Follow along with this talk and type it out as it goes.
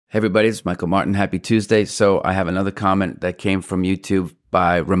Hey everybody, it's Michael Martin. Happy Tuesday. So I have another comment that came from YouTube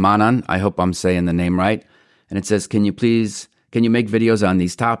by Ramanan. I hope I'm saying the name right. And it says, can you make videos on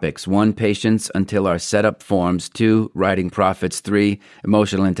these topics? 1, patience until our setup forms. 2, writing profits. 3,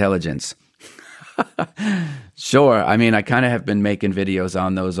 emotional intelligence. Sure. I mean, I kind of have been making videos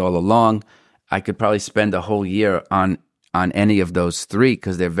on those all along. I could probably spend a whole year on any of those 3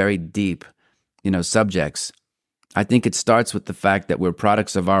 because they're very deep, subjects. I think it starts with the fact that we're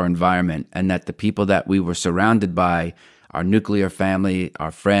products of our environment and that the people that we were surrounded by, our nuclear family,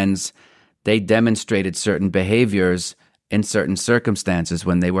 our friends, they demonstrated certain behaviors in certain circumstances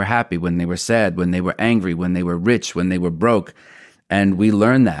when they were happy, when they were sad, when they were angry, when they were rich, when they were broke. And we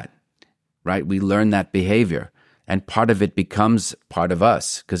learn that, right? We learn that behavior. And part of it becomes part of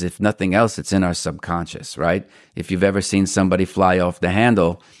us because if nothing else, it's in our subconscious, right? If you've ever seen somebody fly off the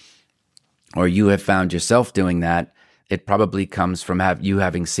handle, or you have found yourself doing that, it probably comes from you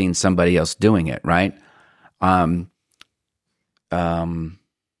having seen somebody else doing it, right? Verbal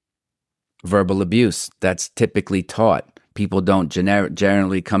abuse, that's typically taught. People don't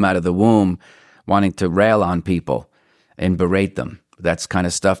generally come out of the womb wanting to rail on people and berate them. That's kind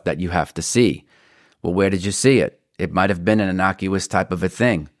of stuff that you have to see. Well, where did you see it? It might have been an innocuous type of a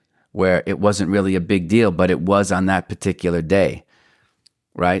thing where it wasn't really a big deal, but it was on that particular day,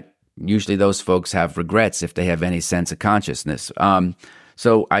 right? Usually those folks have regrets if they have any sense of consciousness.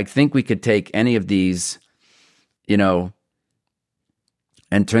 So I think we could take any of these, and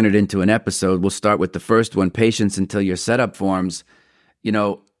turn it into an episode. We'll start with the first one, patience until your setup forms.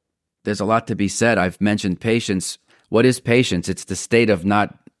 There's a lot to be said. I've mentioned patience. What is patience? It's the state of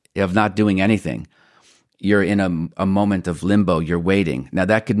not doing anything. You're in a moment of limbo. You're waiting. Now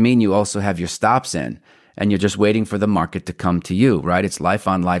that could mean you also have your stops in. And you're just waiting for the market to come to you, right? It's life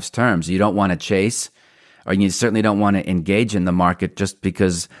on life's terms. You don't want to chase, or you certainly don't want to engage in the market just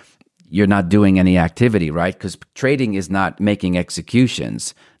because you're not doing any activity, right? Because trading is not making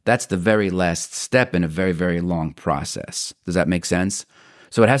executions. That's the very last step in a very, very long process. Does that make sense?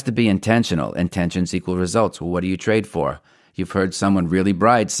 So it has to be intentional. Intentions equal results. Well, what do you trade for? You've heard someone really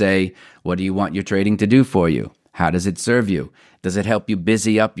bright say, what do you want your trading to do for you? How does it serve you? Does it help you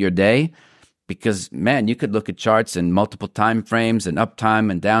busy up your day? Because, man, you could look at charts in multiple time frames and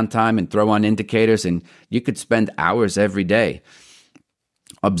uptime and downtime and throw on indicators, and you could spend hours every day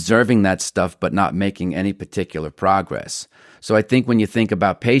observing that stuff but not making any particular progress. So I think when you think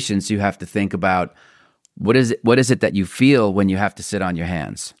about patience, you have to think about what is it that you feel when you have to sit on your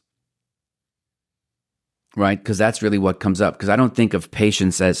hands, right? Because that's really what comes up. Because I don't think of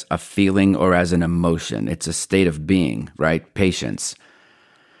patience as a feeling or as an emotion. It's a state of being, right? Patience.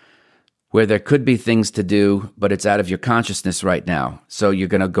 Where there could be things to do, but it's out of your consciousness right now. So you're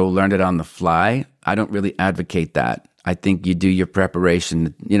going to go learn it on the fly. I don't really advocate that. I think you do your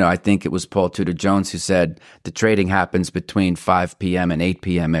preparation. I think it was Paul Tudor Jones who said the trading happens between 5 p.m. and 8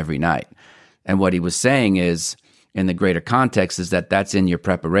 p.m. every night. And what he was saying is, in the greater context, is that that's in your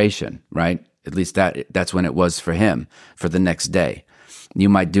preparation, right? At least that's when it was for him, for the next day. You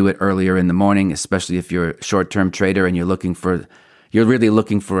might do it earlier in the morning, especially if you're a short-term trader and you're really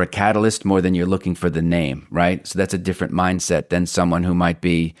looking for a catalyst more than you're looking for the name, right? So that's a different mindset than someone who might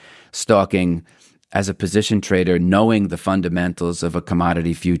be stalking as a position trader, knowing the fundamentals of a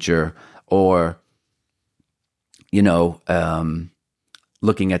commodity future or,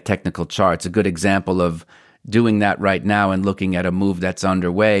 looking at technical charts. A good example of doing that right now and looking at a move that's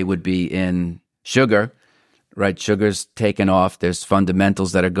underway would be in sugar, right? Sugar's taken off. There's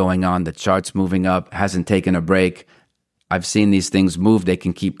fundamentals that are going on. The chart's moving up, hasn't taken a break. I've seen these things move. They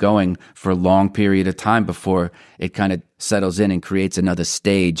can keep going for a long period of time before it kind of settles in and creates another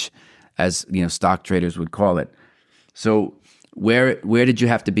stage, as stock traders would call it. So where did you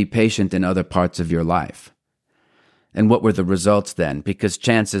have to be patient in other parts of your life? And what were the results then? Because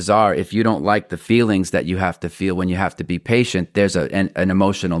chances are, if you don't like the feelings that you have to feel when you have to be patient, there's an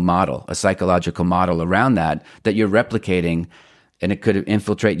emotional model, a psychological model around that you're replicating. And it could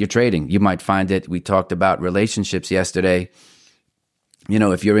infiltrate your trading. You might find it. We talked about relationships yesterday.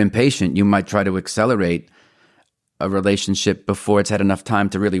 If you're impatient, you might try to accelerate a relationship before it's had enough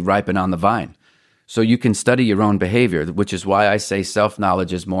time to really ripen on the vine. So you can study your own behavior, which is why I say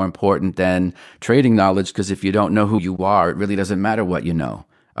self-knowledge is more important than trading knowledge, because if you don't know who you are, it really doesn't matter what you know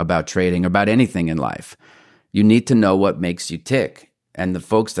about trading, about anything in life. You need to know what makes you tick. And the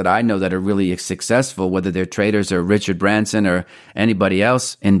folks that I know that are really successful, whether they're traders or Richard Branson or anybody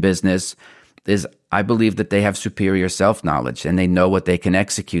else in business, is I believe that they have superior self-knowledge and they know what they can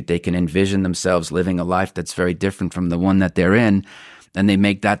execute. They can envision themselves living a life that's very different from the one that they're in, and they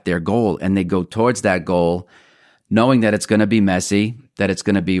make that their goal and they go towards that goal, knowing that it's going to be messy, that it's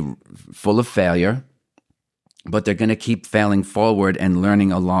going to be full of failure, but they're going to keep failing forward and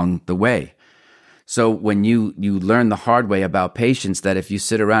learning along the way. So when you learn the hard way about patience, that if you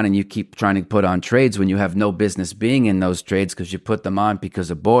sit around and you keep trying to put on trades when you have no business being in those trades because you put them on because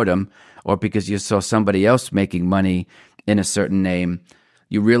of boredom or because you saw somebody else making money in a certain name,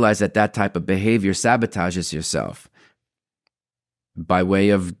 you realize that that type of behavior sabotages yourself by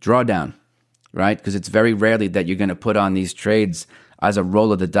way of drawdown, right? Because it's very rarely that you're going to put on these trades as a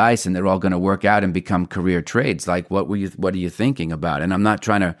roll of the dice and they're all going to work out and become career trades. Like, what are you thinking about? And I'm not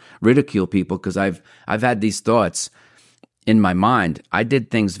trying to ridicule people, because I've had these thoughts in my mind. I did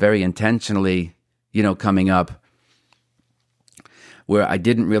things very intentionally, coming up, where I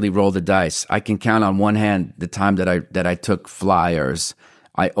didn't really roll the dice. I can count on one hand the time that I took flyers.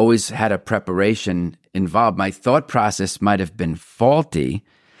 I always had a preparation involved. My thought process might have been faulty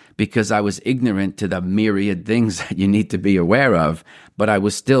because I was ignorant to the myriad things that you need to be aware of, but I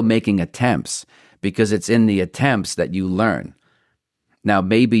was still making attempts, because it's in the attempts that you learn. Now,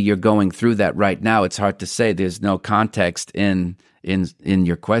 maybe you're going through that right now. It's hard to say. There's no context in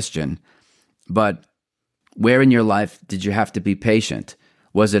your question. But where in your life did you have to be patient?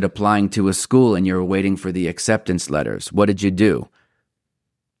 Was it applying to a school and you were waiting for the acceptance letters? What did you do?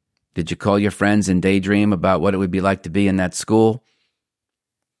 Did you call your friends and daydream about what it would be like to be in that school?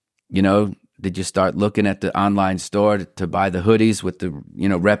 Did you start looking at the online store to buy the hoodies with the,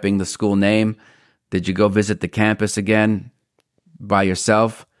 repping the school name? Did you go visit the campus again by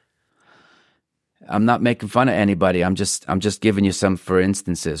yourself? I'm not making fun of anybody. I'm just giving you some for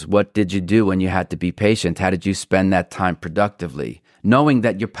instances. What did you do when you had to be patient? How did you spend that time productively, knowing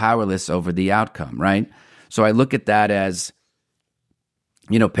that you're powerless over the outcome, right? So I look at that as,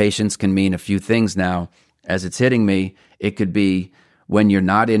 patience can mean a few things now. As it's hitting me, it could be when you're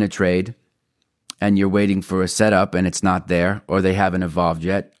not in a trade and you're waiting for a setup and it's not there, or they haven't evolved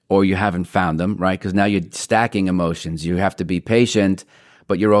yet, or you haven't found them, right? Because now you're stacking emotions. You have to be patient,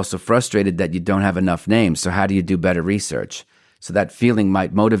 but you're also frustrated that you don't have enough names. So how do you do better research? So that feeling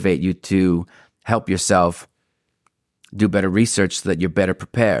might motivate you to help yourself do better research so that you're better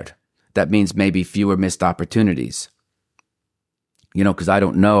prepared. That means maybe fewer missed opportunities. Because I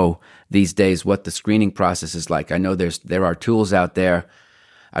don't know these days what the screening process is like. I know there are tools out there.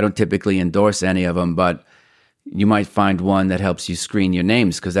 I don't typically endorse any of them, but you might find one that helps you screen your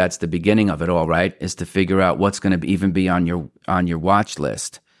names, because that's the beginning of it all, right? Is to figure out what's going to even be on your watch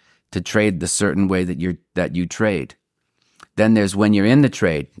list to trade the certain way that you trade. Then there's when you're in the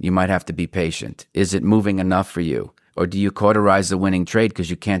trade, you might have to be patient. Is it moving enough for you? Or do you cauterize the winning trade because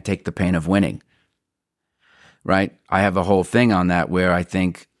you can't take the pain of winning? Right? I have a whole thing on that, where I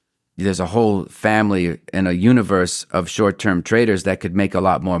think there's a whole family and a universe of short-term traders that could make a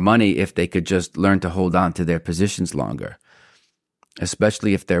lot more money if they could just learn to hold on to their positions longer,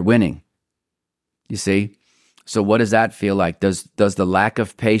 especially if they're winning. You see? So what does that feel like? Does the lack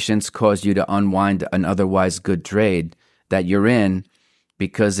of patience cause you to unwind an otherwise good trade that you're in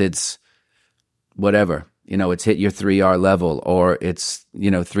because it's whatever, it's hit your 3R level, or it's,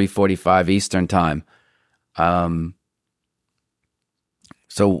 3:45 Eastern time?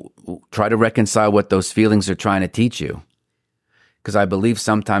 So try to reconcile what those feelings are trying to teach you. Because I believe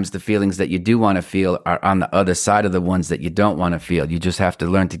sometimes the feelings that you do want to feel are on the other side of the ones that you don't want to feel. You just have to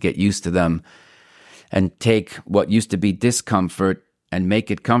learn to get used to them and take what used to be discomfort and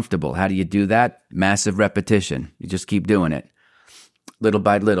make it comfortable. How do you do that? Massive repetition. You just keep doing it little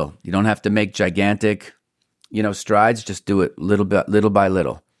by little. You don't have to make gigantic, strides. Just do it little by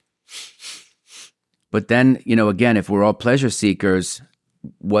little. But then, again, if we're all pleasure seekers,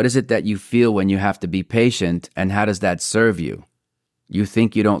 what is it that you feel when you have to be patient, and how does that serve you? You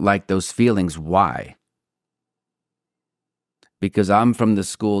think you don't like those feelings. Why? Because I'm from the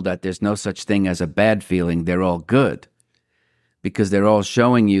school that there's no such thing as a bad feeling. They're all good. Because they're all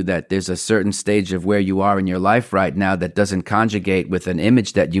showing you that there's a certain stage of where you are in your life right now that doesn't conjugate with an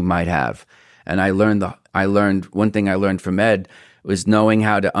image that you might have. And one thing I learned from Ed was knowing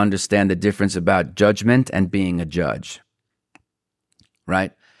how to understand the difference about judgment and being a judge,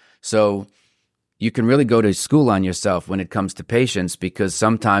 right? So you can really go to school on yourself when it comes to patience, because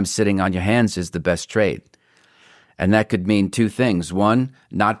sometimes sitting on your hands is the best trade. And that could mean two things. One,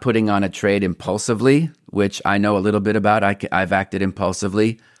 not putting on a trade impulsively, which I know a little bit about. I've acted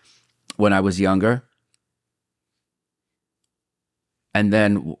impulsively when I was younger. And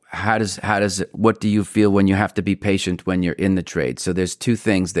then what do you feel when you have to be patient when you're in the trade? So there's two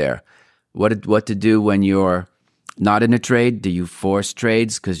things there. What to do when you're not in a trade? Do you force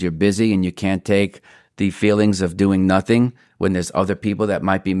trades because you're busy and you can't take the feelings of doing nothing when there's other people that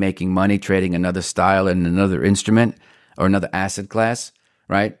might be making money trading another style and another instrument or another asset class,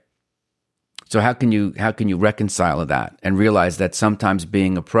 right? So how can you reconcile that and realize that sometimes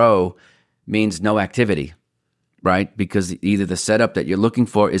being a pro means no activity, right? Because either the setup that you're looking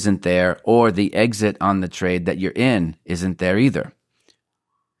for isn't there, or the exit on the trade that you're in isn't there either.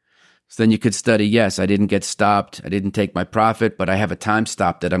 So then you could study, yes, I didn't get stopped, I didn't take my profit, but I have a time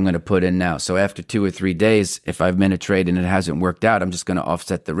stop that I'm going to put in now. So after 2 or 3 days, if I've been a trade and it hasn't worked out, I'm just going to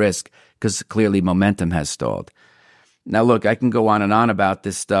offset the risk because clearly momentum has stalled. Now, look, I can go on and on about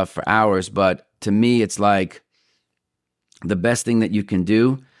this stuff for hours, but to me, it's like the best thing that you can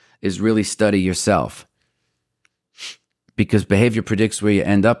do is really study yourself, because behavior predicts where you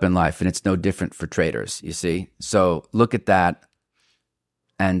end up in life, and it's no different for traders, you see? So look at that.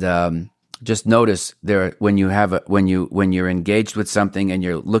 And just notice there when you're engaged with something and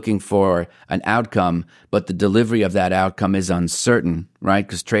you're looking for an outcome, but the delivery of that outcome is uncertain, right?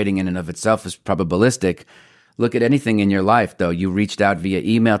 Because trading in and of itself is probabilistic. Look at anything in your life, though. You reached out via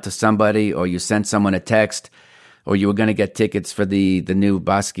email to somebody, or you sent someone a text, or you were going to get tickets for the new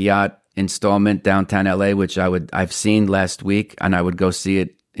Basquiat installment downtown LA, which I've seen last week, and I would go see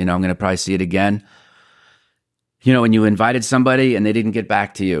it. I'm going to probably see it again. When you invited somebody and they didn't get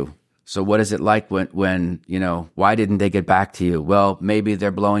back to you. So what is it like when why didn't they get back to you? Well, maybe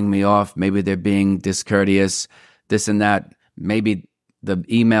they're blowing me off. Maybe they're being discourteous, this and that. Maybe the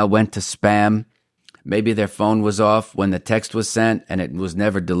email went to spam. Maybe their phone was off when the text was sent and it was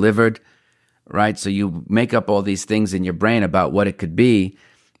never delivered, right? So you make up all these things in your brain about what it could be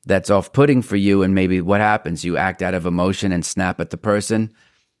that's off-putting for you, and maybe what happens? You act out of emotion and snap at the person.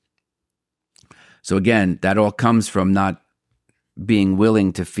 So again, that all comes from not being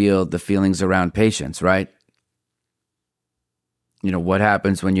willing to feel the feelings around patience, right? What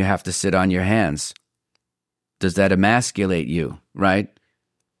happens when you have to sit on your hands? Does that emasculate you, right?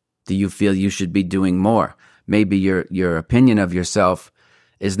 Do you feel you should be doing more? Maybe your opinion of yourself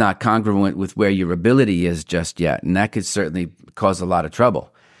is not congruent with where your ability is just yet, and that could certainly cause a lot of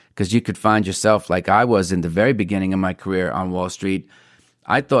trouble, because you could find yourself like I was in the very beginning of my career on Wall Street.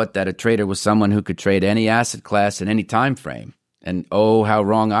 I thought that a trader was someone who could trade any asset class in any time frame. And oh, how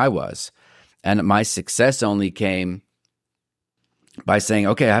wrong I was. And my success only came by saying,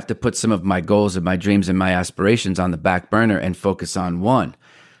 okay, I have to put some of my goals and my dreams and my aspirations on the back burner and focus on one.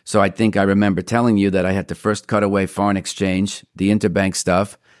 So I think I remember telling you that I had to first cut away foreign exchange, the interbank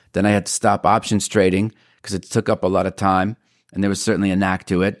stuff. Then I had to stop options trading because it took up a lot of time. And there was certainly a knack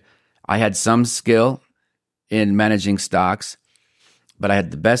to it. I had some skill in managing stocks, but I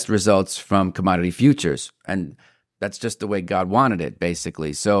had the best results from commodity futures. And that's just the way God wanted it,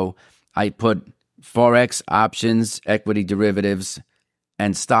 basically. So I put Forex, options, equity derivatives,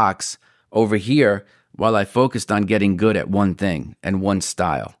 and stocks over here while I focused on getting good at one thing and one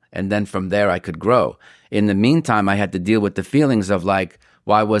style. And then from there, I could grow. In the meantime, I had to deal with the feelings of like,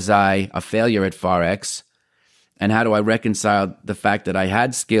 why was I a failure at Forex? And how do I reconcile the fact that I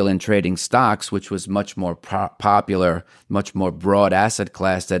had skill in trading stocks, which was much more popular, much more broad asset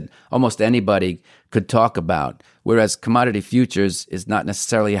class that almost anybody could talk about, whereas commodity futures is not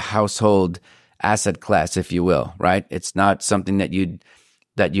necessarily a household asset class, if you will, right? It's not something that you'd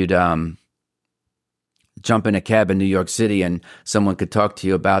jump in a cab in New York City and someone could talk to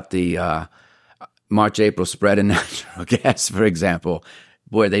you about the March-April spread in natural gas, for example,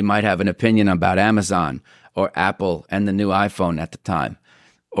 where they might have an opinion about Amazon or Apple and the new iPhone at the time,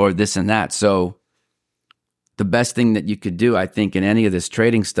 or this and that. So the best thing that you could do, I think, in any of this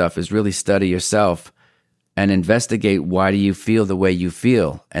trading stuff is really study yourself and investigate, why do you feel the way you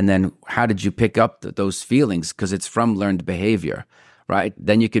feel? And then how did you pick up those feelings? Because it's from learned behavior, right?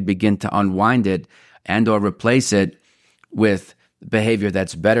 Then you could begin to unwind it and or replace it with behavior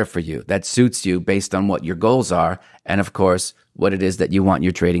that's better for you, that suits you based on what your goals are. And of course, what it is that you want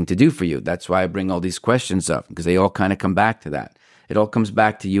your trading to do for you. That's why I bring all these questions up, because they all kind of come back to that. It all comes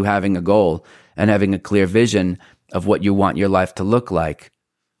back to you having a goal and having a clear vision of what you want your life to look like,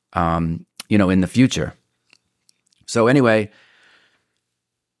 in the future. So anyway,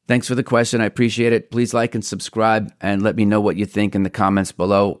 thanks for the question. I appreciate it. Please like and subscribe and let me know what you think in the comments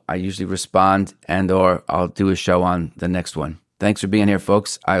below. I usually respond and or I'll do a show on the next one. Thanks for being here,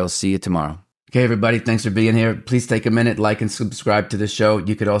 folks. I will see you tomorrow. Okay, everybody, thanks for being here. Please take a minute, like and subscribe to the show.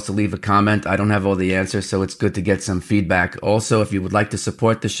 You could also leave a comment. I don't have all the answers, so it's good to get some feedback. Also, if you would like to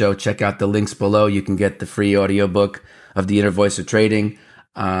support the show, check out the links below. You can get the free audiobook of The Inner Voice of Trading,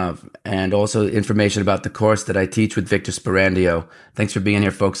 and also information about the course that I teach with Victor Sperandio. Thanks for being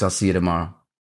here, folks. I'll see you tomorrow.